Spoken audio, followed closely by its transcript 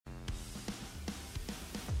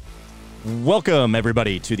Welcome,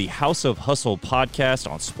 everybody, to the House of Hustle podcast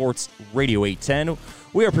on Sports Radio 810.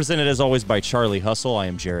 We are presented, as always, by Charlie Hustle. I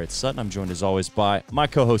am Jared Sutton. I'm joined, as always, by my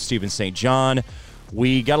co-host, Stephen St. John.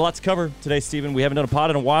 We got a lot to cover today, Stephen. We haven't done a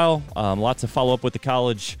pod in a while. Lots to follow up with the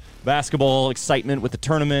college basketball excitement with the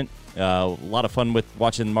tournament. A lot of fun with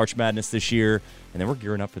watching March Madness this year. And then we're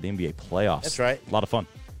gearing up for the NBA playoffs. That's right. A lot of fun.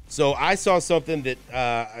 So I saw something that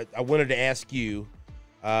I wanted to ask you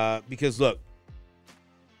because, look,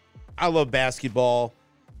 I love basketball,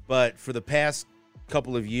 but for the past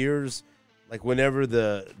couple of years, like whenever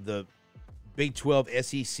the Big 12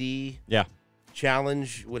 SEC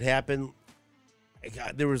challenge would happen,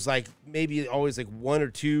 there was like maybe always like one or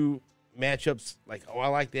two matchups like, oh, I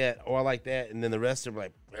like that, and then the rest of them were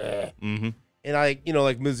like, and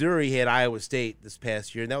like Missouri had Iowa State this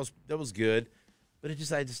past year, and that was good, but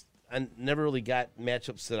I never really got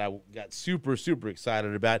matchups that I got super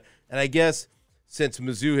excited about, and I guess since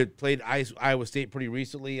Mizzou had played Iowa State pretty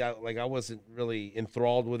recently, I wasn't really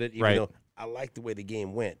enthralled with it, even though I liked the way the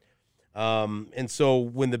game went. And so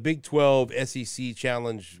when the Big 12 SEC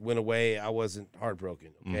challenge went away, I wasn't heartbroken.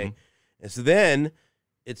 Okay, and so then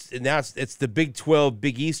it's the Big 12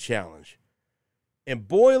 Big East challenge, and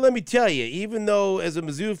boy, let me tell you, even though as a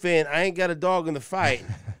Mizzou fan I ain't got a dog in the fight,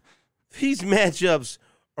 these matchups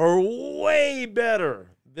are way better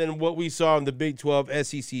than what we saw in the Big 12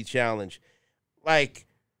 SEC challenge. Like,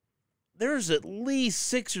 there's at least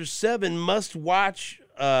 6 or 7 must-watch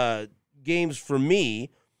games for me,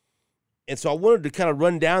 and so I wanted to kind of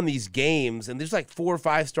run down these games, and there's like 4 or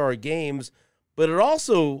 5-star games, but it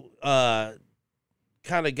also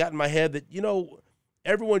kind of got in my head that,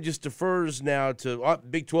 everyone just defers now to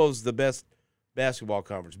Big 12 is the best basketball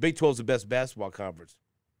conference. Big 12 is the best basketball conference.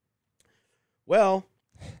 Well,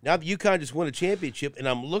 now that UConn just won a championship, and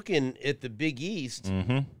I'm looking at the Big East,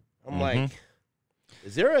 I'm like,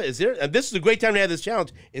 Is there? And this is a great time to have this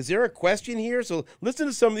challenge. Is there a question here? So listen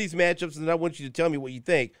to some of these matchups, and I want you to tell me what you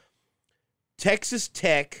think. Texas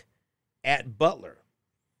Tech at Butler.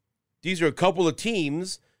 These are a couple of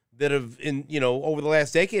teams that have, over the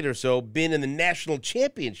last decade or so, been in the national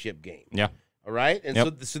championship game. Yeah. All right? And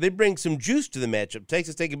so they bring some juice to the matchup.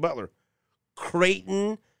 Texas Tech and Butler.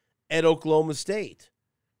 Creighton at Oklahoma State.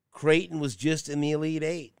 Creighton was just in the Elite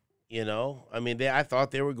Eight. I thought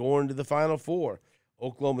they were going to the Final Four.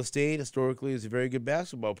 Oklahoma State historically is a very good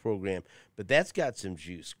basketball program, but that's got some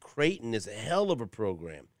juice. Creighton is a hell of a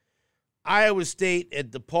program. Iowa State at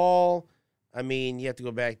DePaul, you have to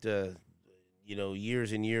go back to,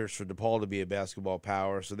 years and years for DePaul to be a basketball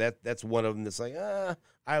power. So that's one of them that's like,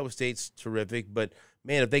 Iowa State's terrific, but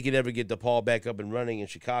man, if they could ever get DePaul back up and running in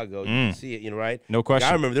Chicago, you can see it, right? No question.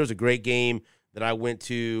 I remember there was a great game that I went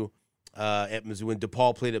to at Mizzou when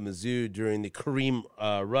DePaul played at Mizzou during the Kareem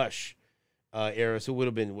Rush era. So it would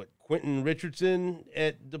have been Quentin Richardson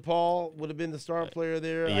at DePaul would have been the star player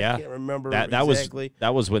there. I can't remember exactly.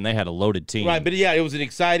 That was when they had a loaded team. Right, but it was an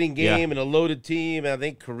exciting game and a loaded team. And I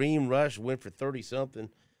think Kareem Rush went for 30-something,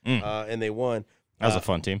 and they won. That was a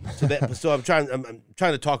fun team. So I'm trying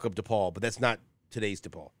to talk up DePaul, but that's not today's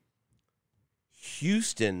DePaul.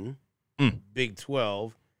 Houston, Big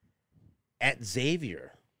 12 at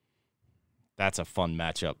Xavier. That's a fun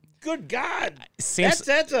matchup. Good God. That's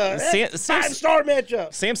a 5-star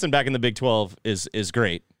matchup. Samson back in the Big 12 is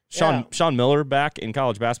great. Sean Miller back in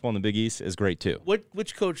college basketball in the Big East is great, too.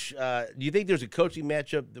 Which coach, do you think there's a coaching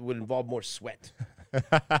matchup that would involve more sweat?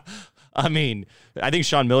 I think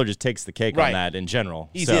Sean Miller just takes the cake on that in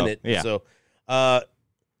general. He's in it. Yeah. So,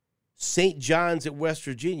 St. John's at West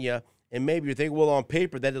Virginia, and maybe you're thinking, well, on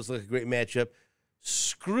paper, that does look like a great matchup.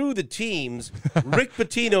 Screw the teams. Rick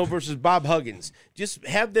Pitino versus Bob Huggins. Just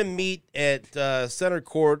have them meet at center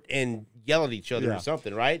court and yell at each other or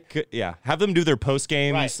something, right? Yeah. Have them do their post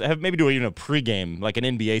games. Right. Maybe do a pregame, like an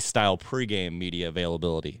NBA style pregame media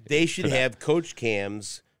availability. They should have coach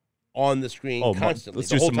cams on the screen constantly. Let's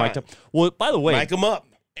do some mic up. Well, by the way, mic them up.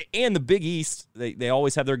 And the Big East, they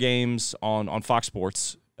always have their games on Fox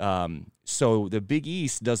Sports. So the Big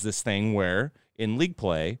East does this thing where in league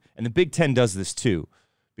play, and the Big Ten does this too,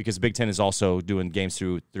 because the Big Ten is also doing games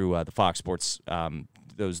through the Fox Sports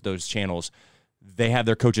those channels. They have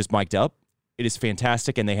their coaches mic'd up. It is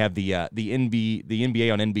fantastic, and they have the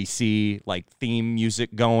NBA on NBC like theme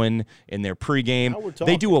music going in their pregame.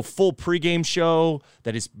 They do a full pregame show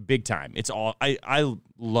that is big time. It's all I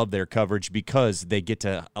love their coverage because they get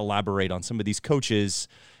to elaborate on some of these coaches.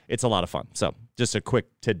 It's a lot of fun. So just a quick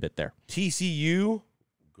tidbit there. TCU.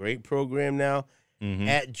 Great program now.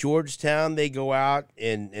 At Georgetown, they go out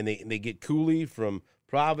and they get Cooley from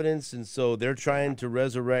Providence, and so they're trying to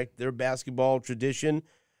resurrect their basketball tradition.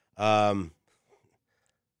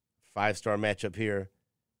 5-star matchup here.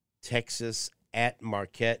 Texas at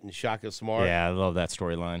Marquette and Shaka Smart. Yeah, I love that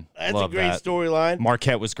storyline. That's love a great storyline.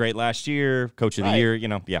 Marquette was great last year, coach of the year,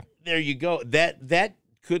 yeah. There you go. That's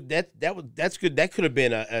good. That could have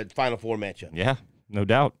been a Final Four matchup. Yeah, no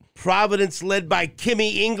doubt. Providence led by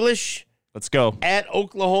Kimmy English. Let's go. At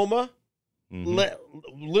Oklahoma.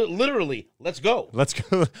 Literally, let's go. Let's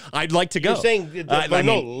go. I'd like to go. You're saying,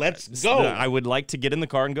 let's go. I would like to get in the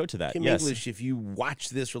car and go to that. Kim yes. English, if you watch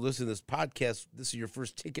this or listen to this podcast, this is your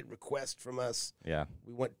first ticket request from us. Yeah.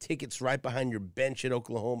 We want tickets right behind your bench at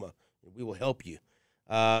Oklahoma. We will help you.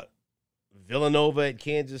 Villanova at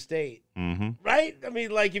Kansas State. Right? I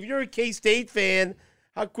mean, like, if you're a K-State fan,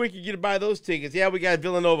 how quick you get to buy those tickets? Yeah, we got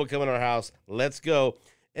Villanova coming to our house. Let's go.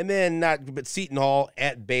 And then Seton Hall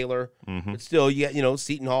at Baylor, but still,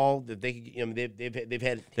 Seton Hall. They've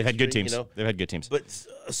had good teams. They've had good teams. But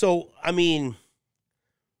so I mean,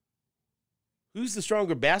 who's the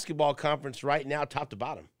stronger basketball conference right now, top to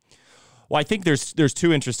bottom? Well, I think there's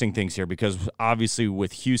two interesting things here because obviously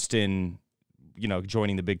with Houston,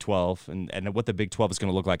 joining the Big 12 and what the Big 12 is going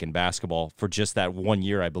to look like in basketball for just that 1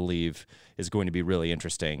 year, I believe, is going to be really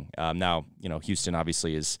interesting. Now, Houston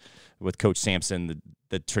obviously is with Coach Sampson,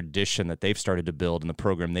 the tradition that they've started to build and the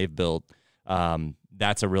program they've built.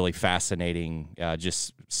 That's a really fascinating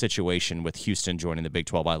just situation with Houston joining the Big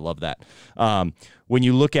 12. I love that. When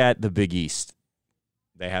you look at the Big East,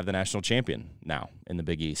 they have the national champion now in the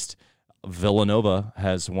Big East. Villanova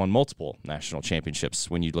has won multiple national championships.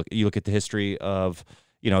 When you look at the history of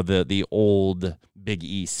the old Big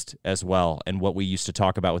East as well, and what we used to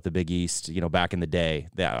talk about with the Big East, back in the day,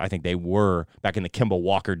 that I think they were back in the Kemba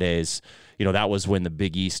Walker days. That was when the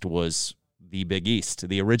Big East was the Big East,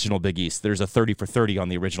 the original Big East. There's a 30 for 30 on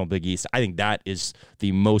the original Big East. I think that is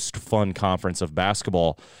the most fun conference of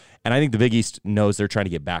basketball. And I think the Big East knows they're trying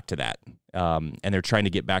to get back to that. And they're trying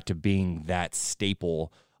to get back to being that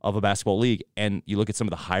staple of a basketball league. And you look at some of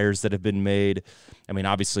the hires that have been made. I mean,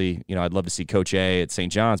 obviously, I'd love to see Coach A at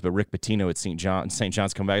St. John's, but Rick Pitino at St.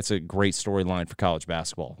 John's come back. It's a great storyline for college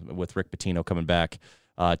basketball with Rick Pitino coming back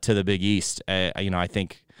to the Big East. I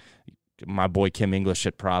think my boy Kim English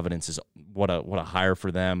at Providence is what a hire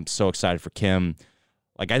for them. So excited for Kim.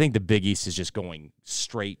 Like, I think the Big East is just going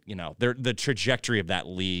straight. The trajectory of that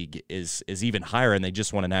league is even higher, and they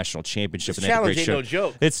just won a national championship. This challenge ain't no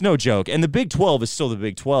joke. It's no joke. And the Big 12 is still the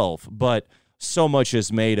Big 12, but so much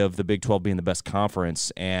is made of the Big 12 being the best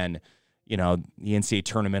conference. And, the NCAA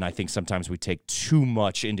tournament, I think sometimes we take too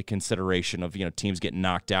much into consideration of, teams getting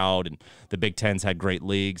knocked out, and the Big Ten's had great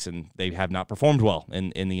leagues, and they have not performed well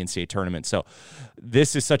in the NCAA tournament. So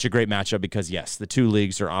this is such a great matchup because, yes, the two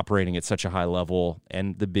leagues are operating at such a high level,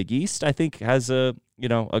 and the Big East, I think, has a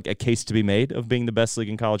case to be made of being the best league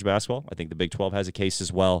in college basketball. I think the Big 12 has a case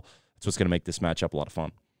as well. That's what's going to make this matchup a lot of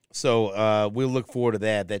fun. So we'll look forward to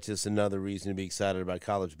that. That's just another reason to be excited about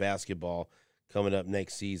college basketball coming up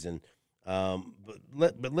next season. But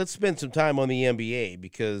let's spend some time on the NBA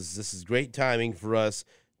because this is great timing for us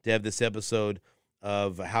to have this episode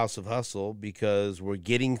of House of Hustle because we're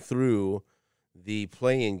getting through the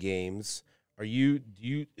play-in games.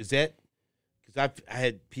 Is that because I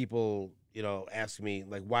had people ask me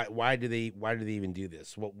like why do they even do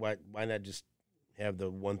this? Why not just have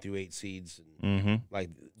the 1 through 8 seeds? And,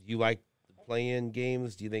 like, do you like play-in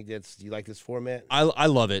games? Do you like this format? I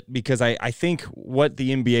love it because I think what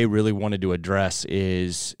the NBA really wanted to address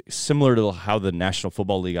is similar to how the National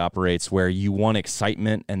Football League operates, where you want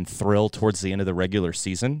excitement and thrill towards the end of the regular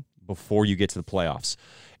season before you get to the playoffs.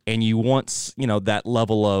 And you want, that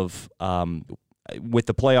level of with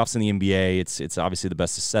the playoffs in the NBA, it's obviously the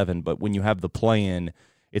best of 7, but when you have the play-in,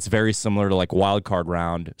 it's very similar to like wild card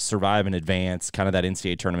round, survive in advance, kind of that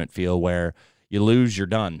NCAA tournament feel where you lose, you're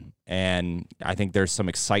done. And I think there's some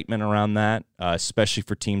excitement around that, especially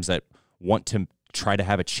for teams that want to try to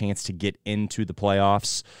have a chance to get into the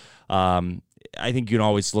playoffs. I think you can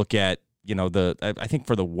always look at, I think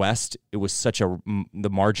for the West, it was the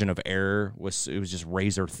margin of error was just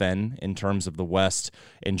razor thin in terms of the West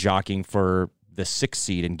and jockeying for the 6th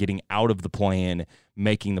seed and getting out of the play-in,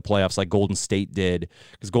 making the playoffs like Golden State did,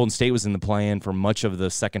 because Golden State was in the play-in for much of the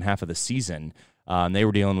second half of the season. They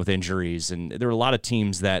were dealing with injuries, and there were a lot of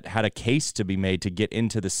teams that had a case to be made to get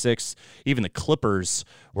into the 6th. Even the Clippers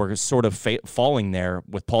were sort of falling there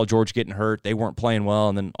with Paul George getting hurt. They weren't playing well,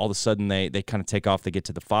 and then all of a sudden they kind of take off. They get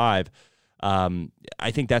to the 5.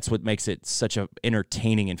 I think that's what makes it such a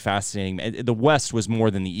entertaining and fascinating. The West was more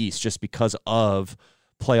than the East just because of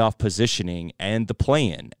playoff positioning and the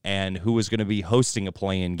play-in and who was going to be hosting a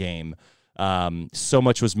play-in game. So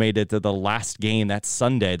much was made at the last game that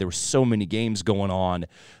Sunday. There were so many games going on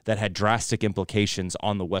that had drastic implications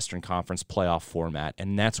on the Western Conference playoff format,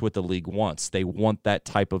 and that's what the league wants. They want that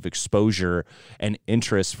type of exposure and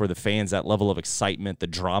interest for the fans, that level of excitement, the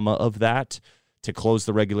drama of that, to close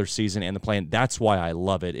the regular season and the play-in. That's why I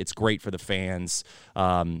love it. It's great for the fans.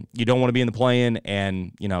 You don't want to be in the play-in,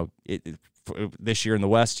 and this year in the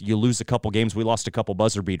West, you lose a couple games. We lost a couple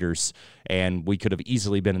buzzer beaters, and we could have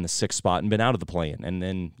easily been in the 6th spot and been out of the play-in. And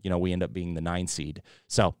then, we end up being the 9 seed.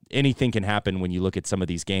 So anything can happen when you look at some of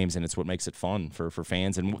these games, and it's what makes it fun for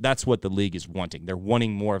fans. And that's what the league is wanting. They're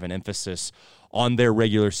wanting more of an emphasis on their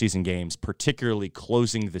regular season games, particularly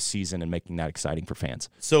closing the season and making that exciting for fans.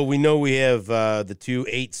 So we know we have the 2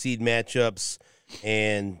 8-seed matchups,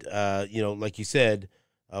 and, like you said,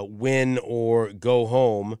 win or go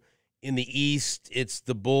home. In the East, it's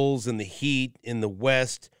the Bulls and the Heat. In the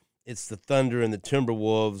West, it's the Thunder and the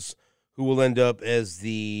Timberwolves, who will end up as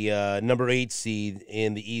the number 8 seed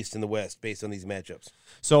in the East and the West based on these matchups.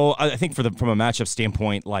 So I think from a matchup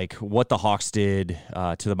standpoint, like what the Hawks did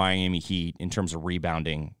to the Miami Heat in terms of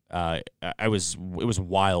rebounding, it was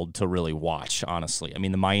wild to really watch, honestly. I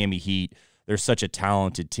mean, the Miami Heat, they're such a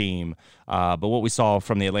talented team. But what we saw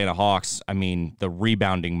from the Atlanta Hawks, I mean, the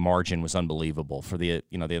rebounding margin was unbelievable. For the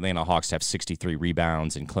Atlanta Hawks to have 63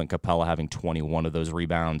 rebounds and Clint Capella having 21 of those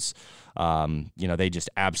rebounds, they just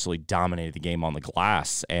absolutely dominated the game on the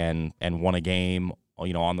glass and won a game,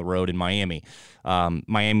 on the road in Miami.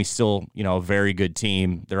 Miami's still, a very good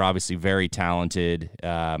team. They're obviously very talented.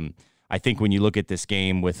 I think when you look at this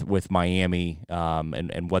game with Miami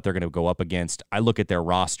and what they're going to go up against, I look at their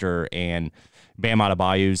roster, and Bam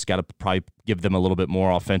Adebayo's got to probably give them a little bit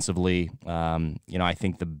more offensively. I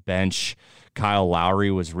think the bench, Kyle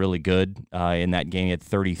Lowry was really good in that game. He had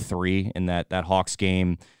 33 in that Hawks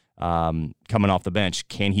game coming off the bench.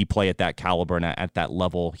 Can he play at that caliber and at that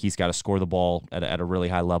level? He's got to score the ball at a really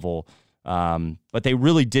high level. But they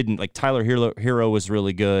really didn't. Like Tyler Hero was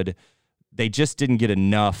really good. They just didn't get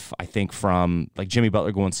enough, I think, from like Jimmy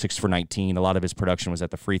Butler going 6 for 19. A lot of his production was at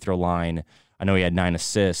the free throw line. I know he had 9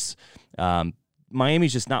 assists.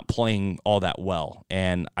 Miami's just not playing all that well.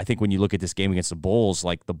 And I think when you look at this game against the Bulls,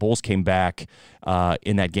 like the Bulls came back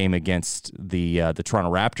in that game against the Toronto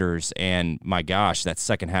Raptors, and my gosh, that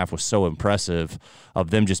second half was so impressive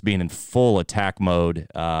of them just being in full attack mode.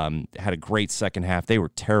 Had a great second half. They were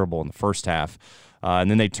terrible in the first half.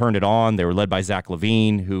 And then they turned it on. They were led by Zach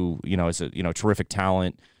LaVine, who, is a terrific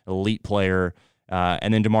talent, elite player.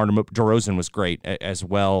 And then DeMar DeRozan was great as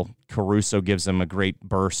well. Caruso gives them a great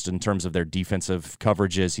burst in terms of their defensive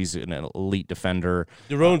coverages. He's an elite defender.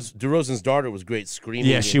 DeRozan's daughter was great screaming.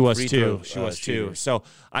 Yeah, she was too. She was too. So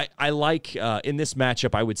I like in this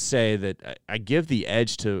matchup, I would say that I give the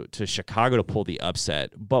edge to Chicago to pull the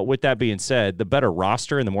upset. But with that being said, the better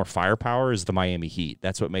roster and the more firepower is the Miami Heat.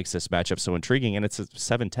 That's what makes this matchup so intriguing, and it's a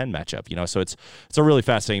 7-10 matchup. So it's a really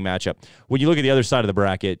fascinating matchup. When you look at the other side of the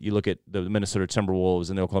bracket, you look at the Minnesota Timberwolves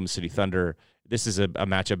and the Oklahoma City Thunder. This is a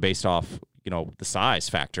matchup based off, the size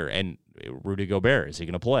factor. And Rudy Gobert, is he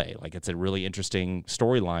going to play? Like, it's a really interesting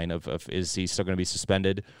storyline of is he still going to be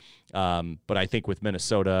suspended? But I think with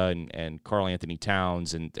Minnesota and Karl Anthony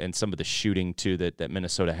Towns and some of the shooting, too, that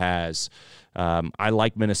Minnesota has, I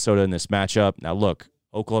like Minnesota in this matchup. Now, look,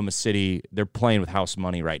 Oklahoma City, they're playing with house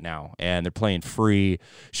money right now, and they're playing free.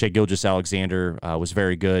 Shai Gilgeous-Alexander was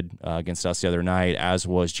very good against us the other night, as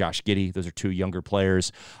was Josh Giddey. Those are 2 younger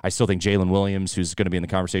players. I still think Jalen Williams, who's going to be in the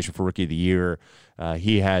conversation for Rookie of the Year,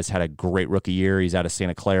 he has had a great rookie year. He's out of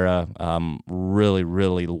Santa Clara. Really,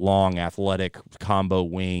 really long, athletic combo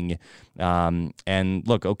wing. And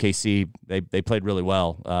look, OKC, they played really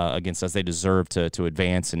well against us. They deserve to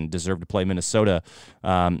advance and deserve to play Minnesota.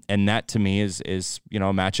 And that, to me, is a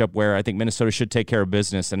matchup where I think Minnesota should take care of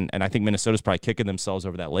business. And I think Minnesota's probably kicking themselves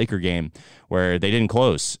over that Laker game where they didn't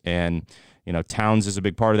close. And, Towns is a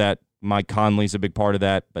big part of that. Mike Conley's a big part of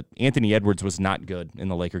that, but Anthony Edwards was not good in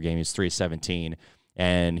the Laker game. He's 3-17,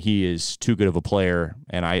 and he is too good of a player,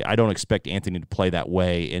 and I don't expect Anthony to play that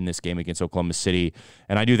way in this game against Oklahoma City.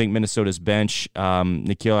 And I do think Minnesota's bench,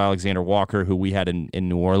 Nickeil Alexander-Walker, who we had in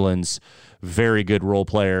New Orleans, very good role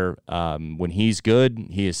player. When he's good,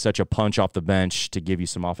 he is such a punch off the bench to give you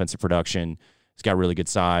some offensive production. He's got really good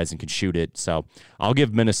size and can shoot it. So I'll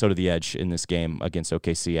give Minnesota the edge in this game against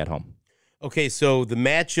OKC at home. Okay, so the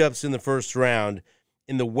matchups in the first round,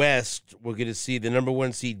 in the West, we're going to see the number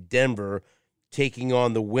 1 seed Denver taking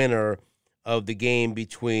on the winner of the game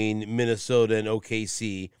between Minnesota and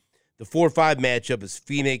OKC. The 4-5 matchup is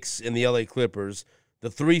Phoenix and the LA Clippers. The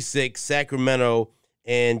 3-6, Sacramento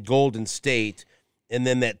and Golden State. And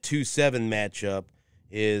then that 2-7 matchup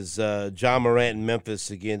is John Morant in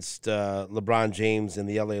Memphis against LeBron James and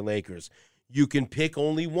the LA Lakers. You can pick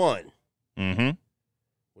only one. Mm-hmm.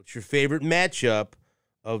 What's your favorite matchup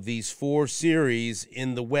of these 4 series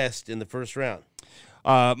in the West in the first round?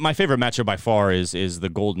 My favorite matchup by far is the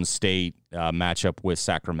Golden State matchup with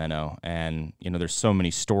Sacramento, and there's so many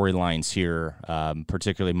storylines here.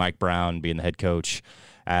 Particularly Mike Brown being the head coach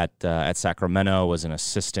at Sacramento, was an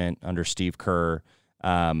assistant under Steve Kerr.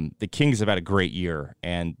 The Kings have had a great year,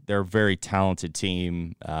 and they're a very talented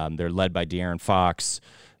team. They're led by De'Aaron Fox.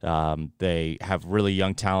 They have really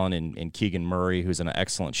young talent in Keegan Murray, who's an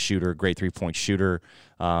excellent shooter, great three-point shooter.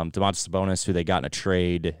 Domantas Sabonis, who they got in a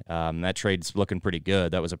trade. That trade's looking pretty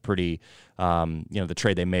good. That was a pretty, the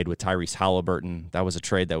trade they made with Tyrese Halliburton. That was a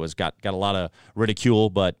trade that got a lot of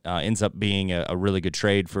ridicule, but ends up being a really good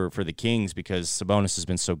trade for the Kings because Sabonis has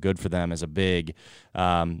been so good for them as a big.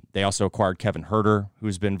 They also acquired Kevin Huerter,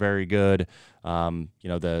 who's been very good. The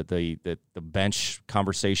bench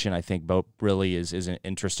conversation, I think, really is an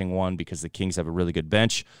interesting one because the Kings have a really good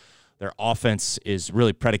bench. Their offense is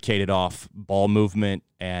really predicated off ball movement,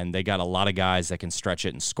 and they got a lot of guys that can stretch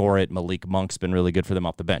it and score it. Malik Monk's been really good for them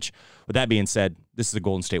off the bench. With that being said, this is the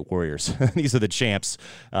Golden State Warriors. These are the champs.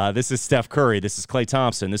 This is Steph Curry. This is Klay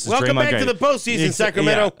Thompson. This is welcome Draymond back Green. to the postseason,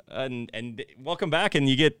 Sacramento. Yeah, and welcome back. And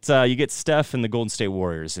you get Steph and the Golden State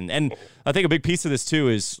Warriors. And I think a big piece of this too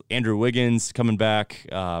is Andrew Wiggins coming back.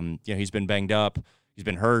 He's been banged up. He's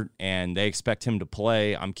been hurt, and they expect him to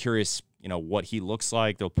play. I'm curious, what he looks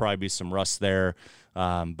like. There'll probably be some rust there.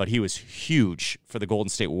 But he was huge for the Golden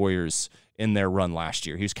State Warriors in their run last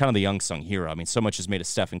year. He was kind of the unsung hero. I mean, so much is made of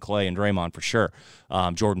Steph and Klay and Draymond for sure.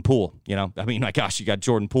 Jordan Poole, my gosh, you got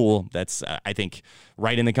Jordan Poole. That's, I think,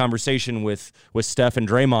 right in the conversation with Steph and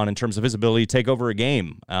Draymond in terms of his ability to take over a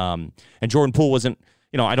game. And Jordan Poole wasn't,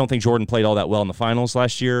 I don't think Jordan played all that well in the finals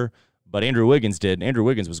last year, but Andrew Wiggins did. Andrew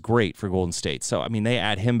Wiggins was great for Golden State. So, they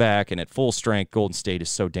add him back, and at full strength, Golden State is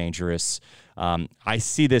so dangerous. I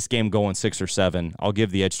see this game going 6 or 7. I'll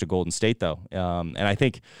give the edge to Golden State, though. And I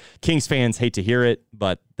think Kings fans hate to hear it,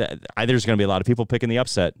 but there's going to be a lot of people picking the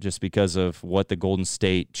upset just because of what the Golden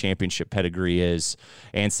State championship pedigree is.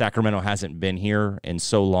 And Sacramento hasn't been here in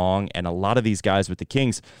so long. And a lot of these guys with the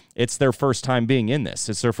Kings, it's their first time being in this.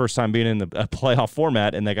 It's their first time being in a playoff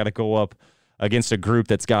format, and they got to go up against a group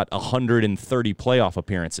that's got 130 playoff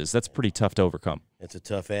appearances. That's pretty tough to overcome. It's a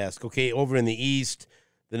tough ask. Okay, over in the East,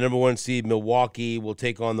 the number 1 seed, Milwaukee, will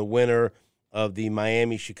take on the winner of the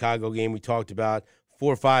Miami-Chicago game we talked about.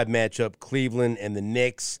 4-5 matchup, Cleveland and the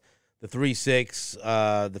Knicks. The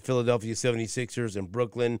 3-6, the Philadelphia 76ers and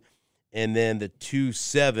Brooklyn. And then the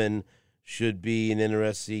 2-7 should be an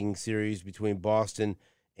interesting series between Boston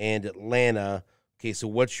and Atlanta. Okay, so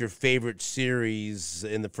what's your favorite series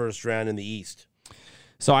in the first round in the East?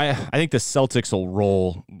 So I think the Celtics will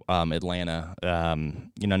roll Atlanta.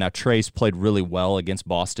 Now Trey's played really well against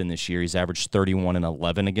Boston this year. He's averaged 31 and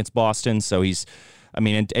 11 against Boston. So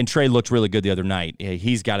and Trey looked really good the other night.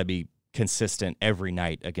 He's got to be consistent every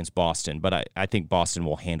night against Boston, but I think Boston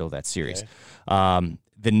will handle that series. Okay.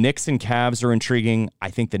 The Knicks and Cavs are intriguing.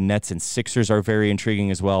 I think the Nets and Sixers are very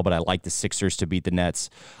intriguing as well, but I like the Sixers to beat the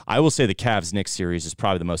Nets. I will say the Cavs-Knicks series is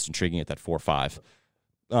probably the most intriguing at that 4-5.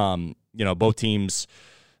 Both teams,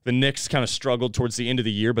 the Knicks kind of struggled towards the end of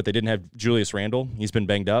the year, but they didn't have Julius Randle. He's been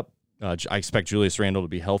banged up. I expect Julius Randle to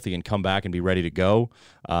be healthy and come back and be ready to go.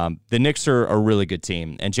 The Knicks are a really good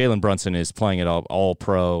team, and Jalen Brunson is playing at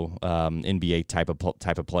all-pro NBA type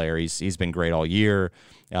of player. He's been great all year.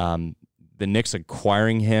 The Knicks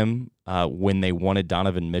acquiring him when they wanted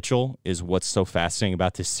Donovan Mitchell is what's so fascinating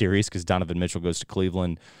about this series because Donovan Mitchell goes to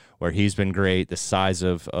Cleveland where he's been great. The size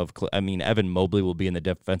of Evan Mobley will be in the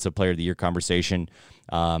Defensive Player of the Year conversation.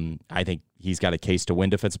 I think he's got a case to win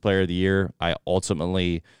Defensive Player of the Year. I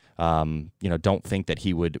ultimately don't think that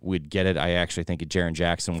he would get it. I actually think Jaren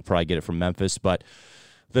Jackson will probably get it from Memphis, but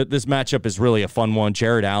this matchup is really a fun one.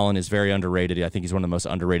 Jared Allen is very underrated. I think he's one of the most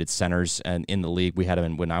underrated centers in the league. We had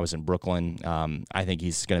him when I was in Brooklyn. I think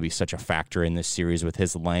he's going to be such a factor in this series with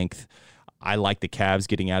his length. I like the Cavs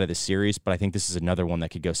getting out of this series, but I think this is another one that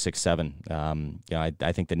could go 6-7.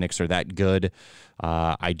 I think the Knicks are that good.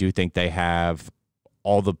 I do think they have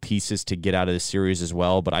all the pieces to get out of the series as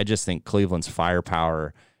well, but I just think Cleveland's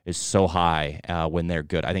firepower is so high when they're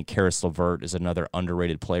good. I think Karis LeVert is another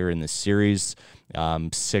underrated player in this series.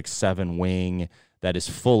 6'7" wing that is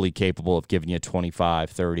fully capable of giving you 25,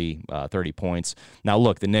 30 points. Now,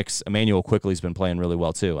 look, the Knicks, Emmanuel Quickley's been playing really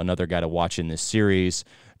well, too. Another guy to watch in this series.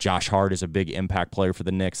 Josh Hart is a big impact player for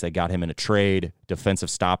the Knicks. They got him in a trade, defensive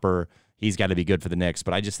stopper. He's got to be good for the Knicks,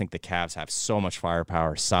 but I just think the Cavs have so much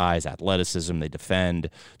firepower, size, athleticism. They defend.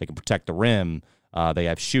 They can protect the rim. They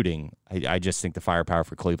have shooting. I just think the firepower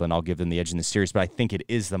for Cleveland, I'll give them the edge in the series, but I think it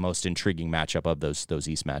is the most intriguing matchup of those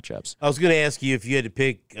East matchups. I was going to ask you if you had to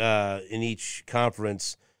pick in each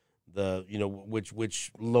conference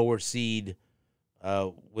which lower seed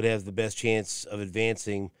would have the best chance of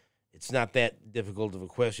advancing. It's not that difficult of a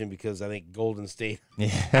question because I think Golden State.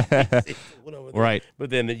 Yeah. Right. But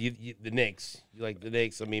then the Knicks. You like the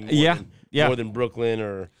Knicks? I mean, more than Brooklyn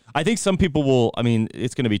or. I think some people will. I mean,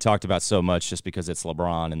 it's going to be talked about so much just because it's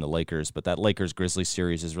LeBron and the Lakers. But that Lakers-Grizzlies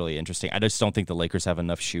series is really interesting. I just don't think the Lakers have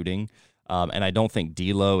enough shooting, and I don't think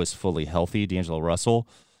D'Lo is fully healthy. D'Angelo Russell.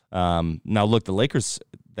 Now, look, the Lakers.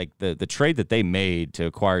 Like the trade that they made to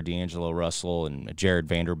acquire D'Angelo Russell and Jared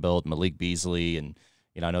Vanderbilt, Malik Beasley, and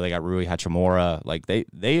I know they got Rui Hachimura. Like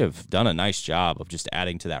they have done a nice job of just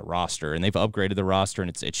adding to that roster, and they've upgraded the roster, and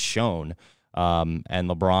it's shown. And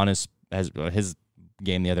LeBron has his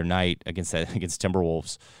game the other night against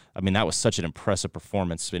Timberwolves. I mean, that was such an impressive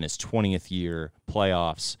performance in his 20th year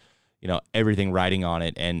playoffs. Everything riding on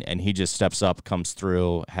it, and he just steps up, comes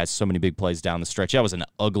through, has so many big plays down the stretch. That was an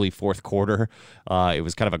ugly fourth quarter. It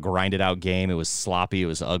was kind of a grinded-out game. It was sloppy. It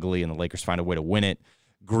was ugly, and the Lakers find a way to win it.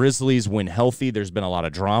 Grizzlies win healthy. There's been a lot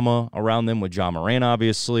of drama around them with Ja Morant,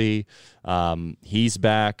 obviously. He's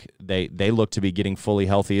back. They look to be getting fully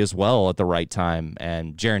healthy as well at the right time,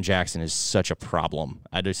 and Jaren Jackson is such a problem.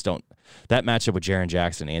 I just don't – that matchup with Jaren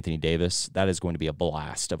Jackson and Anthony Davis, that is going to be a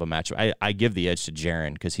blast of a matchup. I give the edge to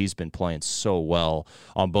Jaren because he's been playing so well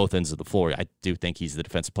on both ends of the floor. I do think he's the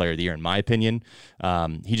defensive player of the year, in my opinion.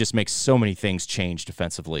 He just makes so many things change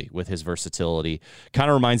defensively with his versatility. Kind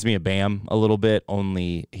of reminds me of Bam a little bit,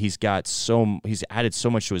 only he's added so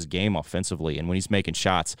much to his game offensively, and when he's making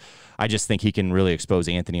shots, I just think he can really expose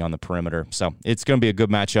Anthony on the perimeter. So it's going to be a good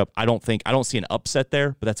matchup. I don't see an upset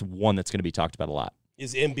there, but that's one that's going to be talked about a lot.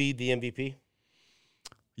 Is Embiid the MVP?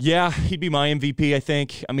 Yeah, he'd be my MVP, I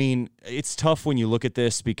think. I mean, it's tough when you look at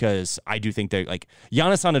this because I do think that, like,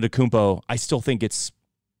 Giannis Antetokounmpo, I still think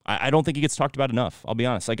I don't think he gets talked about enough, I'll be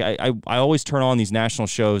honest. Like, I always turn on these national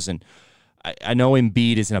shows, and I know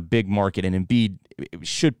Embiid is in a big market, and Embiid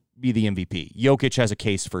should be the MVP. Jokic has a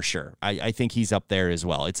case for sure. I think he's up there as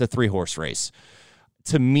well. It's a three-horse race.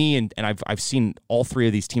 To me, and I've seen all three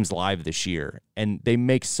of these teams live this year, and they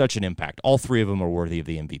make such an impact. All three of them are worthy of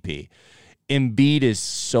the MVP. Embiid is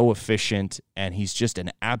so efficient, and he's just an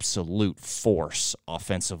absolute force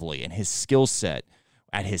offensively. And his skill set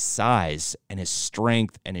at his size and his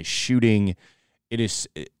strength and his shooting,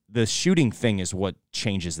 the shooting thing is what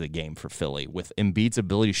changes the game for Philly with Embiid's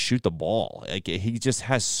ability to shoot the ball. Like, he just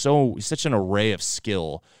has such an array of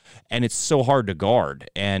skill, and it's so hard to guard.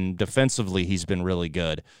 And defensively, he's been really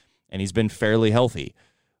good, and he's been fairly healthy.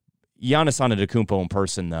 Giannis Antetokounmpo in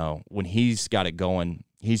person, though, when he's got it going,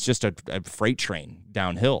 he's just a freight train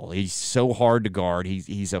downhill. He's so hard to guard.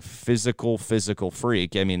 He's a physical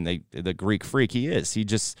freak. I mean, the Greek freak he is. He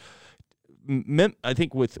just, I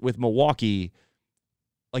think with Milwaukee,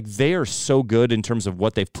 like, they are so good in terms of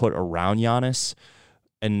what they've put around Giannis,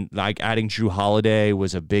 and like adding Drew Holiday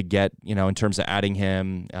was a big get, in terms of adding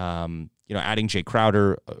him. Adding Jay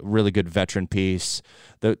Crowder, a really good veteran piece.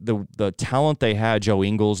 The talent they had, Joe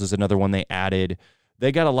Ingles is another one they added.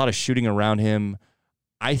 They got a lot of shooting around him.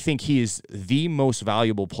 I think he is the most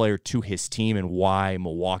valuable player to his team, and why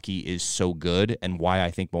Milwaukee is so good, and why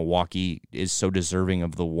I think Milwaukee is so deserving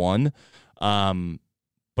of the one.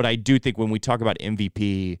 But I do think when we talk about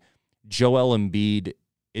MVP, Joel Embiid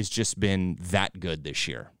has just been that good this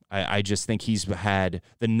year. I just think he's had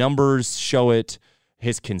the numbers show it.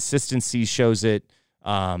 His consistency shows it.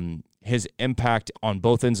 His impact on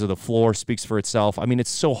both ends of the floor speaks for itself. I mean, it's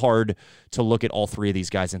so hard to look at all three of these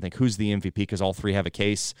guys and think who's the MVP because all three have a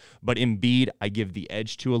case. But Embiid, I give the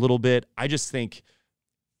edge to a little bit. I just think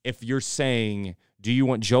if you're saying, do you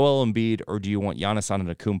want Joel Embiid or do you want Giannis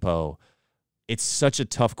Antetokounmpo? It's such a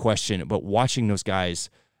tough question. But watching those guys,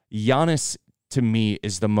 Giannis to me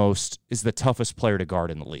is the toughest player to guard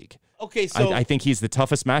in the league. Okay, so I think he's the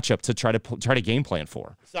toughest matchup to try to game plan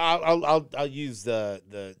for. So I'll use the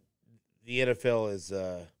NFL as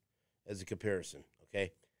a comparison.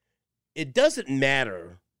 Okay, it doesn't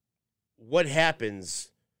matter what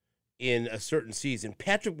happens in a certain season.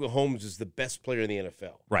 Patrick Mahomes is the best player in the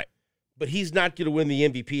NFL, right? But he's not going to win the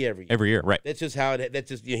MVP every year. Every year, right? That's just how it. That's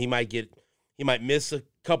just he might miss a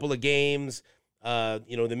couple of games.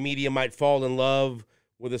 The media might fall in love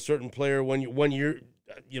with a certain player one year.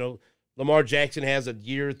 Lamar Jackson has a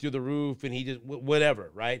year through the roof, and he just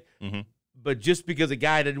whatever, right? Mm-hmm. But just because a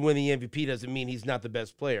guy didn't win the MVP doesn't mean he's not the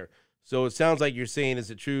best player. So it sounds like you're saying,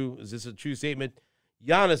 is it true? Is this a true statement?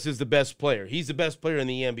 Giannis is the best player. He's the best player in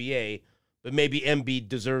the NBA, but maybe Embiid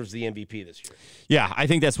deserves the MVP this year. Yeah, I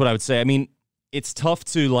think that's what I would say. I mean, it's tough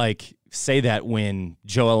to like say that when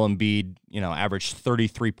Joel Embiid, averaged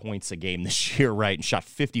 33 points a game this year, right, and shot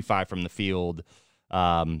 55 from the field.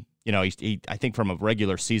 I think from a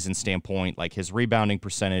regular season standpoint, like his rebounding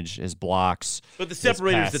percentage, his blocks. But the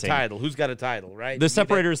separator is the title. Who's got a title, right? The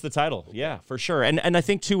separator is the title. Yeah, for sure. And I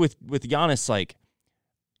think too with Giannis, like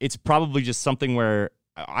it's probably just something where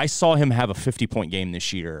I saw him have a 50-point game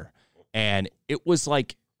this year, and it was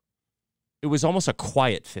almost a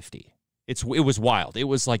quiet 50. It was wild. It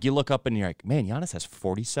was like you look up and you're like, man, Giannis has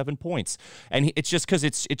 47 points, and it's just because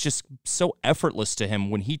it's just so effortless to him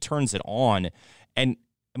when he turns it on. And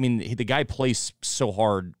I mean, the guy plays so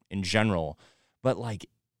hard in general, but like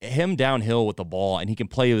him downhill with the ball, and he can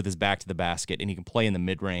play with his back to the basket, and he can play in the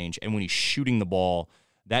mid range, and when he's shooting the ball,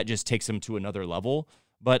 that just takes him to another level.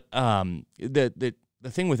 But the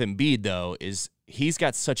thing with Embiid though is he's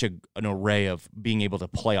got such an array of being able to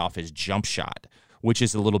play off his jump shot, which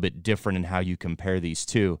is a little bit different in how you compare these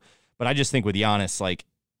two. But I just think with Giannis, like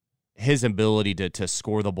his ability to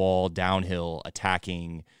score the ball downhill,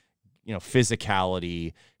 attacking,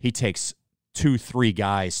 physicality, he takes 2-3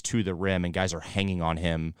 guys to the rim and guys are hanging on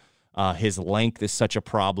him. His length is such a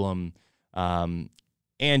problem. And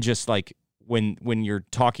just like when you're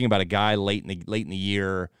talking about a guy late in the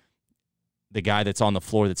year, the guy that's on the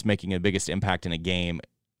floor that's making the biggest impact in a game,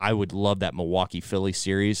 I would love that Milwaukee Philly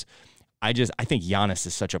series. I think Giannis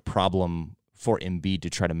is such a problem for Embiid to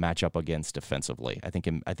try to match up against defensively. I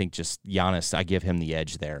think just Giannis, I give him the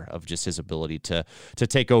edge there of just his ability to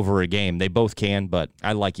take over a game. They both can, but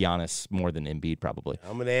I like Giannis more than Embiid probably.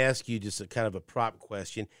 I'm going to ask you just a kind of a prop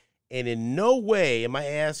question, and in no way am I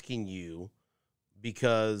asking you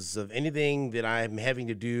because of anything that I'm having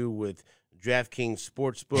to do with DraftKings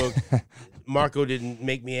Sportsbook. Marco didn't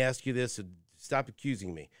make me ask you this, so stop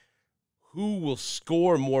accusing me. Who will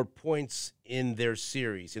score more points in the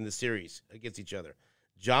series against each other,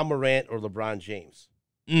 Ja Morant or LeBron James?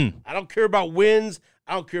 I don't care about wins.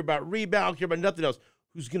 I don't care about rebound. I don't care about nothing else.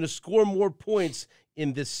 Who's going to score more points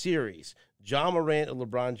in this series, Ja Morant or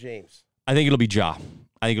LeBron James? I think it'll be Ja.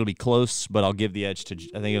 I think it'll be close, but I'll give the edge to.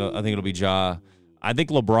 I think it'll be Ja. I think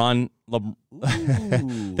LeBron. I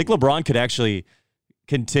think LeBron could actually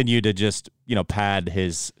continue to just, pad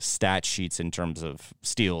his stat sheets in terms of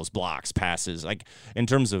steals, blocks, passes, like in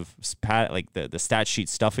terms of the stat sheet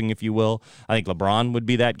stuffing, if you will. I think LeBron would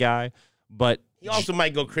be that guy, but he also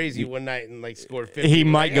might go crazy one night and score 50. He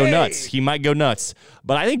might go nuts. He might go nuts,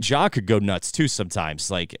 but I think Ja could go nuts too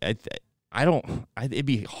sometimes. Like it'd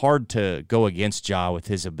be hard to go against Ja with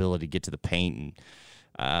his ability to get to the paint,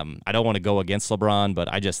 and I don't want to go against LeBron,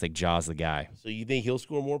 but I just think Ja's the guy. So you think he'll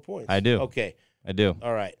score more points? I do. Okay. I do.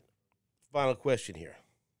 All right. Final question here.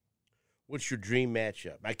 What's your dream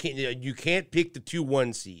matchup? You can't pick the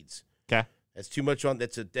 2-1 seeds. Okay. That's too much on.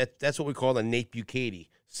 That's what we call a Nate Bukaty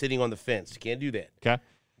sitting on the fence. You can't do that. Okay.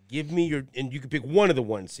 Give me and you can pick one of the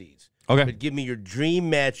 1 seeds. Okay. But give me your dream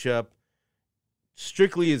matchup.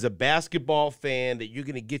 Strictly as a basketball fan, that you're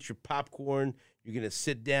going to get your popcorn. You're going to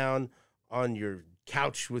sit down on your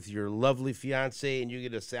couch with your lovely fiance, and you're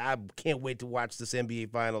going to say, I can't wait to watch this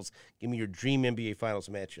NBA Finals. Give me your dream NBA Finals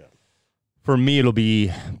matchup. For me, it'll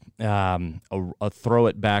be a throw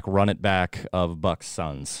it back, run it back of Bucks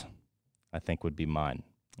Suns, I think would be mine.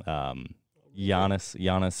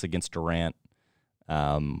 Giannis against Durant.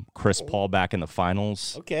 Chris Paul back in the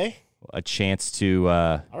finals. Okay. A chance to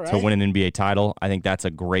win an NBA title. I think that's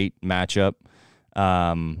a great matchup.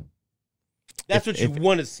 That's what you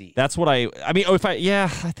want to see. That's what I think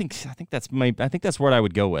that's what I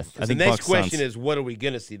would go with. I think the next Bucks question Suns. is, what are we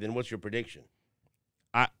going to see? Then what's your prediction?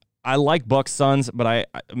 I like Bucks Suns, but I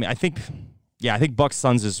think Bucks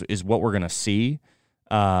Suns is what we're going to see.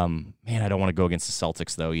 Man, I don't want to go against the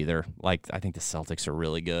Celtics though either. Like I think the Celtics are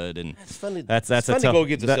really good, and that's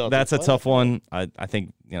a tough one. I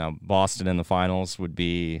think Boston in the finals would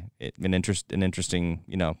be an interesting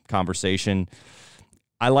conversation.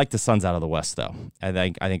 I like the Suns out of the West though. I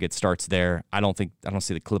think it starts there. I don't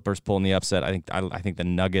see the Clippers pulling the upset. I think the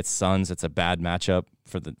Nuggets Suns. It's a bad matchup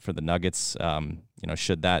for the Nuggets.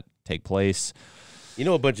 Should that take place?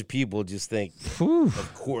 A bunch of people just think,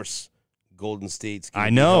 of course, Golden State's going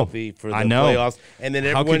to be healthy for the playoffs. And then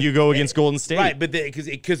how could you go against Golden State? Right, but because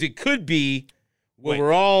it could be where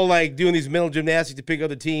we're all doing these mental gymnastics to pick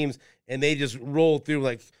other teams, and they just roll through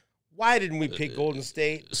like, why didn't we pick Golden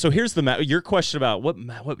State? So here's your question about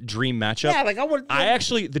what dream matchup. Yeah,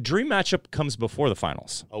 the dream matchup comes before the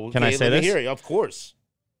finals. Oh, okay, can I say this? Hear you. Of course.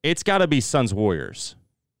 It's got to be Suns Warriors,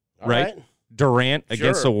 right? Durant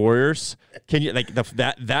against the Warriors. Can you like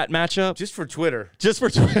that matchup? Just for Twitter. Just for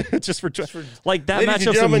Twitter. Like that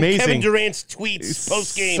matchup's amazing. Kevin Durant's tweets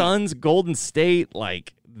post game. Suns Golden State,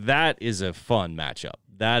 like that is a fun matchup.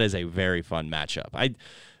 That is a very fun matchup.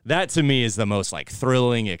 That to me is the most like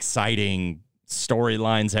thrilling, exciting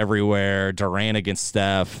storylines everywhere. Durant against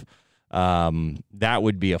Steph. That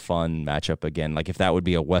would be a fun matchup again. Like if that would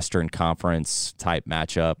be a Western Conference type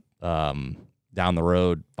matchup. Down the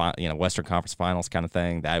road, Western Conference Finals kind of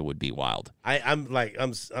thing. That would be wild. I'm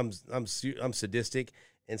sadistic,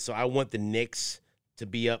 and so I want the Knicks to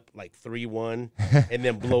be up like 3-1, and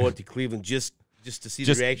then blow it to Cleveland just to see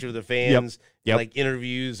the reaction of the fans, like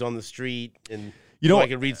interviews on the street, and I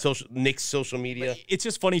can read Knicks social media. It's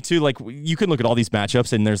just funny too. Like you can look at all these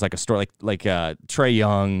matchups, and there's like a story like Trae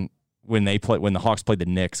Young. When the Hawks played the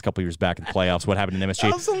Knicks a couple years back in the playoffs, what happened in MSG?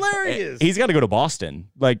 That was hilarious. He's got to go to Boston.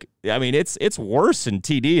 Like, I mean, it's worse in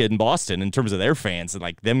TD in Boston in terms of their fans and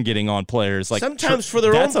like them getting on players. Like sometimes for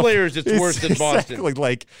their own players, it's worse than Boston. Exactly.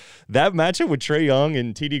 Like that matchup with Trae Young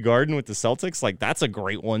and TD Garden with the Celtics, like that's a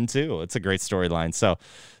great one too. It's a great storyline. So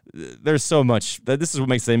there's so much. This is what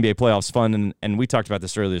makes the NBA playoffs fun. And we talked about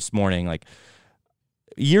this earlier this morning. Like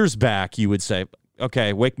years back, you would say,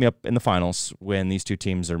 okay, wake me up in the finals when these two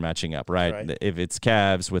teams are matching up, right? If it's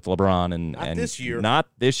Cavs with LeBron and not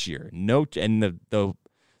this year. No, and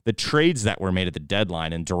the trades that were made at the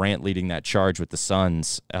deadline and Durant leading that charge with the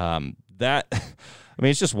Suns,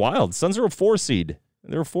 it's just wild. Suns are a 4 seed.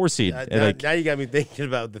 They're a 4 seed. Now you got me thinking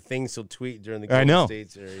about the things he'll tweet during the Golden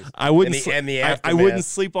State series. I wouldn't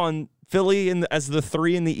sleep on Philly as the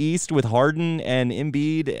 3 in the East with Harden and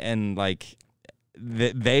Embiid and like.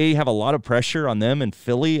 They have a lot of pressure on them in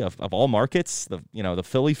Philly of all markets. The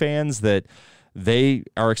Philly fans that they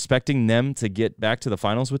are expecting them to get back to the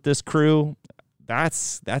finals with this crew.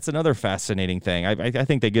 That's another fascinating thing. I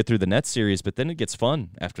think they get through the Nets series, but then it gets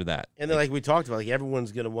fun after that. And then, like we talked about, like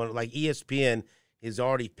everyone's gonna want. Like ESPN is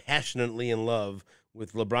already passionately in love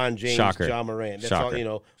with LeBron James, Ja Morant. That's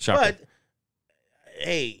all Shocker. But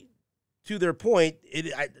hey, to their point,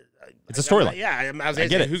 it's a storyline. I was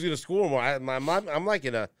asking who's going to score more. I'm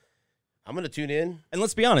going to tune in. And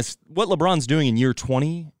let's be honest, what LeBron's doing in year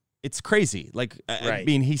 20, it's crazy. Like, I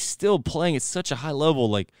mean, he's still playing at such a high level.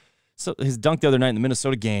 Like, so his dunk the other night in the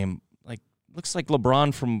Minnesota game, like, looks like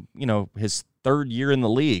LeBron from, his 3rd year in the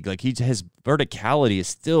league. Like, his verticality is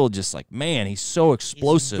still just like, man, he's so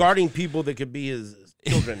explosive. He's guarding people that could be his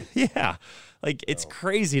children. Yeah. Like, it's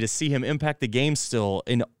crazy to see him impact the game still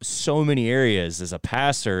in so many areas as a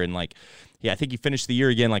passer. And, like, I think he finished the year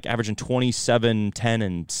again, like, averaging 27, 10,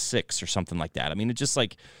 and 6 or something like that. I mean, it's just,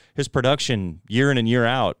 like, his production year in and year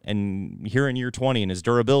out and here in year 20 and his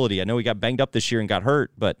durability. I know he got banged up this year and got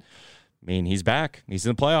hurt, but, I mean, he's back. He's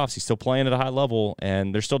in the playoffs. He's still playing at a high level,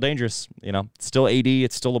 and they're still dangerous. It's still AD.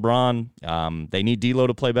 It's still LeBron. They need D'Lo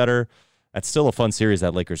to play better. That's still a fun series,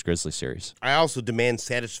 that Lakers-Grizzlies series. I also demand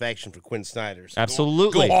satisfaction for Quinn Snyder. So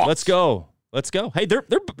absolutely. Go Let's go. Hey, they're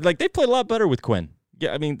like they played a lot better with Quinn.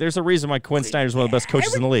 Yeah, I mean, there's a reason why Quinn Snyder's one of the best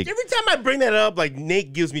coaches in the league. Every time I bring that up, like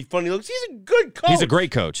Nate gives me funny looks. He's a good coach. He's a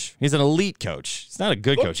great coach. He's an elite coach. He's not a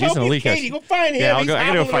good coach. He's an elite coach. Go find him. Yeah, I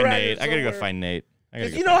gotta go find Nate. I gotta go find Nate.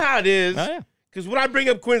 Because you know how it is. Oh, yeah. Because when I bring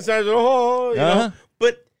up Quinn Snyder,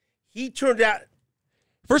 but he turned out.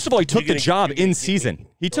 First of all, he took the job in season.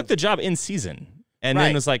 He took the job in season. And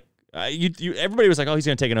then was like, everybody was like, oh, he's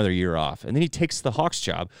going to take another year off. And then he takes the Hawks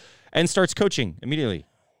job and starts coaching immediately.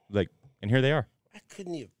 Like, and here they are. I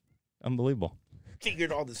couldn't even. Unbelievable.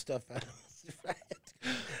 Figured all this stuff out.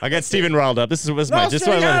 I got Steven riled up. This was my. Just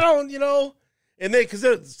I don't, And then,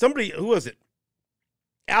 because somebody, who was it?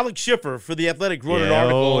 Alex Schiffer for The Athletic wrote an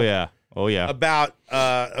article. Oh, yeah. About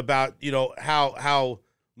how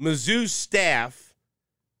Mizzou's staff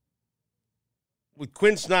with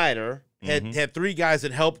Quinn Snyder had 3 guys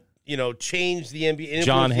that helped, change the NBA.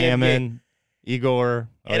 John Hammond, Igor.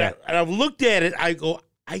 And I've looked at it. I go,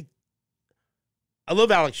 I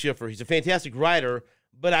love Alex Schiffer. He's a fantastic writer,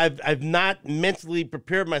 but I've not mentally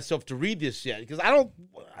prepared myself to read this yet because I don't.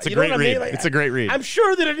 It's a great read. It's a great read. I'm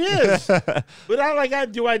sure that it is, but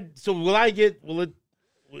So will I get? Will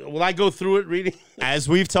I go through it reading? As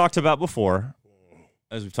we've talked about before.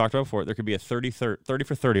 There could be a 30 for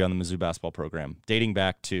 30 on the Mizzou basketball program, dating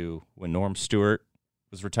back to when Norm Stewart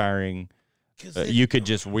was retiring. You could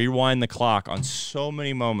just rewind the clock on so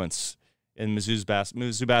many moments in Mizzou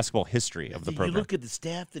basketball history of the program. You look at the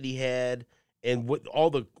staff that he had and what all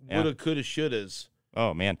the woulda, coulda, shouldas.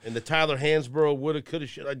 Oh, man. And the Tyler Hansbrough woulda, coulda,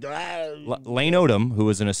 shoulda. Lane Odom, who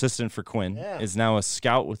was an assistant for Quinn, is now a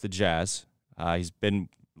scout with the Jazz. Quinn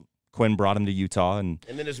brought him to Utah. And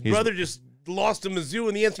then his brother just lost to Mizzou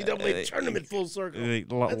in the NCAA tournament full circle.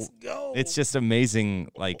 Let's go. It's just amazing,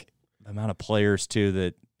 like the amount of players too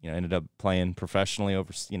that ended up playing professionally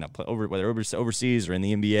whether overseas or in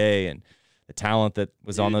the NBA, and the talent that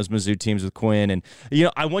was on those Mizzou teams with Quinn. And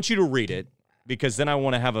I want you to read it, because then I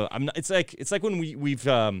want to have it's like when we've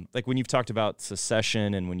like when you've talked about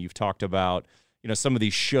Secession, and when you've talked about some of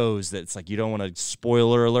these shows that it's like you don't want to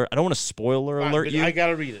spoiler alert. I don't want to spoiler alert you. I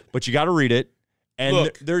gotta read it, but you got to read it.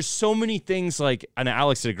 And there's so many things and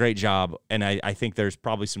Alex did a great job, and I think there's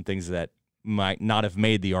probably some things that might not have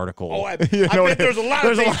made the article. Oh, I bet there's a lot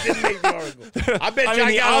of things that didn't make the article. I bet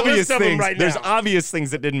you got a list of them right now. There's obvious things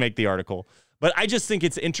that didn't make the article. But I just think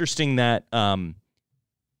it's interesting that, and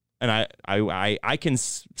I can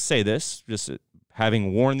say this, just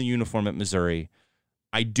having worn the uniform at Missouri,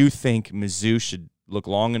 I do think Mizzou should look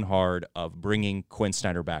long and hard of bringing Quinn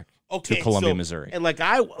Snyder back to Columbia, Missouri. And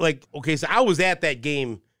so I was at that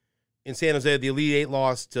game in San Jose, the Elite Eight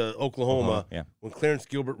loss to Oklahoma, when Clarence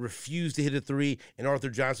Gilbert refused to hit a three and Arthur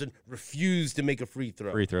Johnson refused to make a free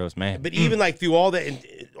throw. Free throws, man. But even through all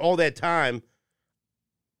that time,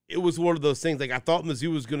 it was one of those things. Like, I thought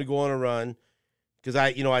Mizzou was going to go on a run, because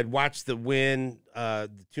I'd watched the win the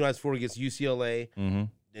 2 nights before against UCLA,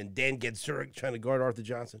 and Dan Gedzuric trying to guard Arthur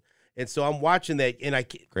Johnson, and so I'm watching that, and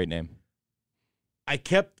great name. I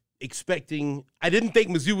kept expecting. I didn't think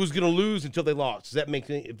Mizzou was going to lose until they lost. If that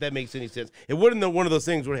makes any sense? It wasn't one of those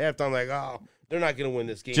things where halftime they're not going to win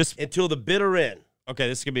this game until the bitter end. Okay,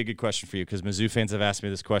 this is going to be a good question for you, because Mizzou fans have asked me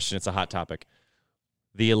this question. It's a hot topic.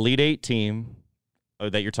 The Elite Eight team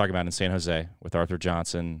that you're talking about in San Jose with Arthur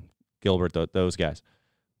Johnson, Gilbert, those guys,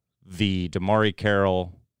 the DeMarie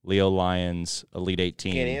Carroll, Leo Lyons Elite Eight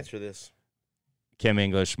team. Can't answer this. Kim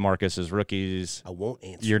English, Marcus as rookies. I won't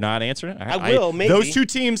answer. You're not answering it? I will, maybe. Those two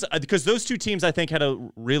teams, because those two teams, I think, had a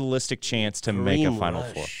realistic chance to make a Final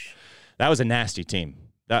Four. That was a nasty team.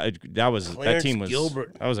 That team was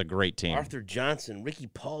Gilbert. That was a great team. Arthur Johnson, Ricky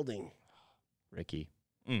Paulding. Ricky.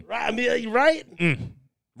 Right? I mean, right?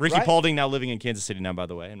 Ricky Paulding now living in Kansas City now, by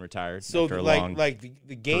the way, and retired. So after a long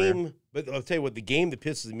the game, career. But I'll tell you what, the game that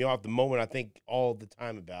pisses me off, the moment I think all the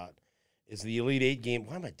time about, is the Elite Eight game.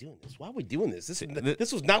 Why am I doing this? Why are we doing this?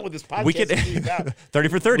 This was not what this podcast was about. 30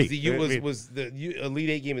 for 30. Was the Elite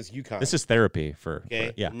Eight game is UConn. This is therapy for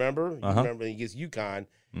yeah. Remember? You remember he gets UConn.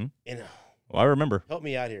 And I remember. Help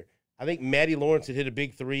me out here. I think Matty Lawrence had hit a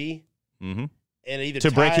big three. And either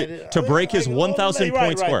to break his 1,000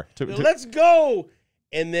 point score. Let's go.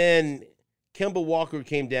 And then Kemba Walker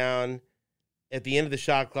came down at the end of the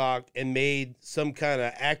shot clock and made some kind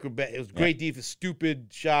of acrobat. It was great defense, stupid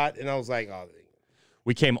shot, and I was like, oh.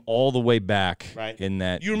 We came all the way back in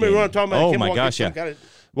that. You remember game. what I'm talking about? Oh, Kemba my Walker, gosh, yeah.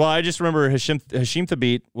 Well, I just remember Hashim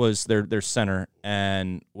Thabit was their center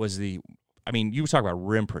and was you talk about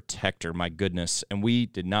rim protector, my goodness. And we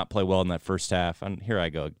did not play well in that first half. And here I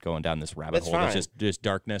go going down this rabbit hole. It's just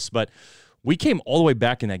darkness. But we came all the way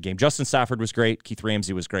back in that game. Justin Stafford was great. Keith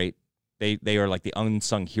Ramsey was great. They are like the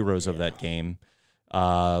unsung heroes of that game.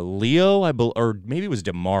 Leo, or maybe it was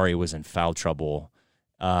DeMarie, was in foul trouble.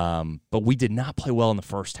 But we did not play well in the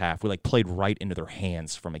first half. We played right into their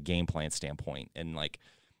hands from a game plan standpoint. And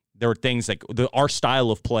there were things our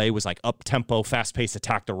style of play was up tempo, fast paced,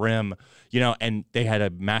 attack the rim, and they had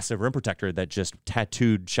a massive rim protector that just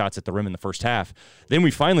tattooed shots at the rim in the first half. Then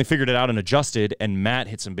we finally figured it out and adjusted, and Matt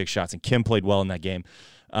hit some big shots, and Kim played well in that game.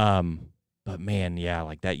 But man, yeah,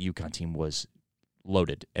 that UConn team was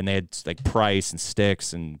loaded, and they had Price and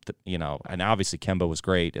Sticks, and and obviously Kemba was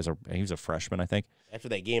great he was a freshman, I think. After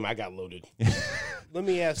that game, I got loaded. Let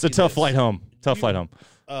me ask. It's a tough flight home. Flight home.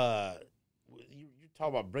 You talk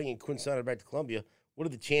about bringing Quinn Snyder back to Columbia. What are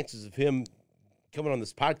the chances of him coming on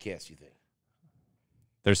this podcast? You think?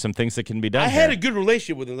 There's some things that can be done. I had a good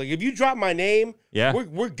relationship with him. If you drop my name,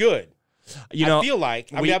 we're good. I feel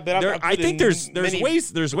like I think there's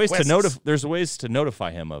ways to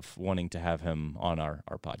notify him of wanting to have him on our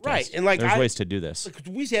podcast. Right, and there's ways to do this.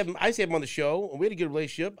 I used to have him on the show, and we had a good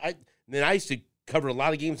relationship. Then I used to cover a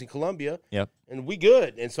lot of games in Columbia. Yep, and we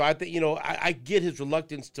good. And so I think I get his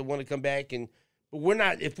reluctance to want to come back, but we're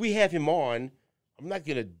not. If we have him on, I'm not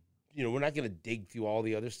gonna. We're not gonna dig through all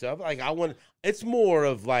the other stuff. It's more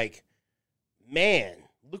of man.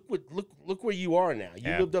 Look where you are now.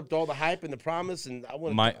 You lived up to all the hype and the promise, and I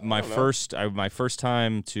want my first time I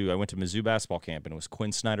went to Mizzou basketball camp, and it was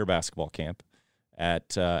Quinn Snyder basketball camp at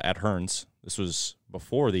Hearns. This was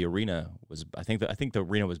before the arena was. I think the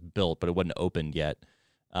arena was built, but it wasn't opened yet.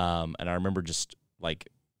 And I remember just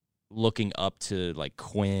looking up to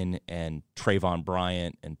Quinn and Trayvon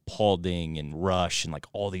Bryant and Paulding and Rush and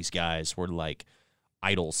all these guys were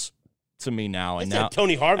idols to me now. And Let's now have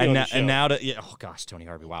Tony Harvey on the show. And now oh gosh, Tony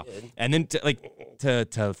Harvey, wow. And then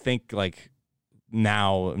to think like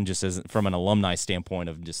now, and just as from an alumni standpoint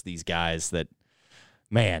of just these guys that,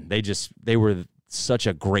 man, they were such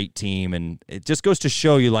a great team, and it just goes to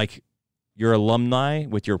show you like your alumni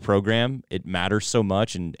with your program, it matters so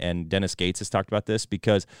much. And Dennis Gates has talked about this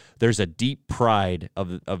because there's a deep pride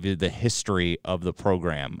of the history of the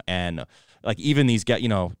program. And like even these guys,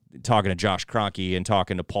 talking to Josh Kroenke and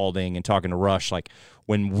talking to Paulding and talking to Rush, like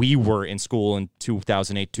when we were in school in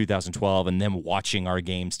 2008, 2012, and them watching our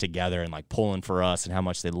games together and like pulling for us and how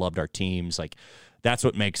much they loved our teams, like that's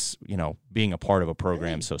what makes, being a part of a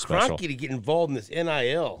program so special. Kroenke to get involved in this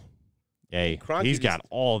NIL. Hey, he's got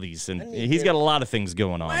all these, and he's got a lot of things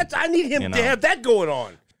going on. I need him to have that going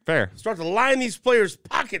on. Fair. Start to line these players'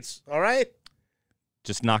 pockets, all right?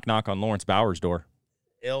 Just knock on Lawrence Bauer's door.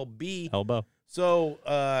 LB. Elbow. So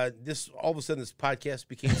this all of a sudden this podcast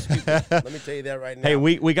became stupid. Let me tell you that right now. Hey,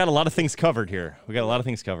 we got a lot of things covered here. We got a lot of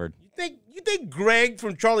things covered. You think Greg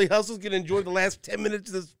from Charlie Hustle's gonna enjoy the last 10 minutes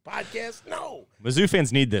of this podcast? No. Mizzou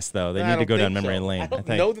fans need this though. They need to go down memory lane. I don't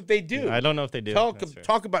know that they do. I don't know if they do.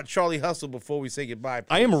 Talk about Charlie Hustle before we say goodbye,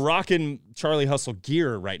 please. I am rocking Charlie Hustle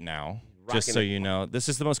gear right now. Just so you know, this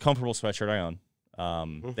is the most comfortable sweatshirt I own.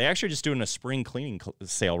 They actually just doing a spring cleaning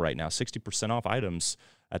sale right now, 60% off items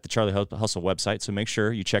at the Charlie Hustle website. So make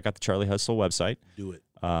sure you check out the Charlie Hustle website. Do it.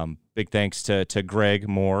 Big thanks to Greg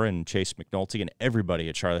Moore and Chase McNulty and everybody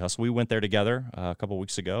at Charlie Hustle. We went there together a couple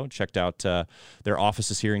weeks ago, checked out their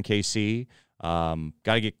offices here in KC. Got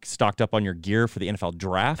to get stocked up on your gear for the NFL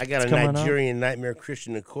draft. I got a Nigerian Nightmare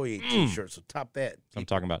Christian Okoye t-shirt, so top that. That's what I'm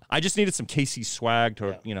talking about. I just needed some KC swag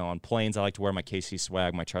to, on planes. I like to wear my KC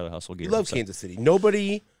swag, my Charlie Hustle gear. We love Kansas City.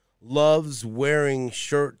 Nobody loves wearing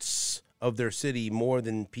shirts of their city more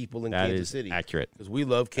than people in Kansas City. That is accurate. Because we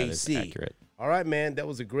love KC. That is accurate. All right, man. That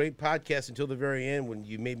was a great podcast until the very end when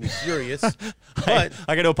you made me furious. But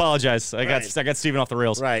I got to apologize. I got Steven off the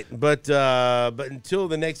rails. Right. But until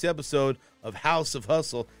the next episode of House of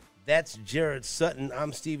Hustle, that's Jared Sutton.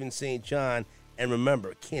 I'm Steven St. John. And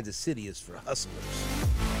remember, Kansas City is for hustlers.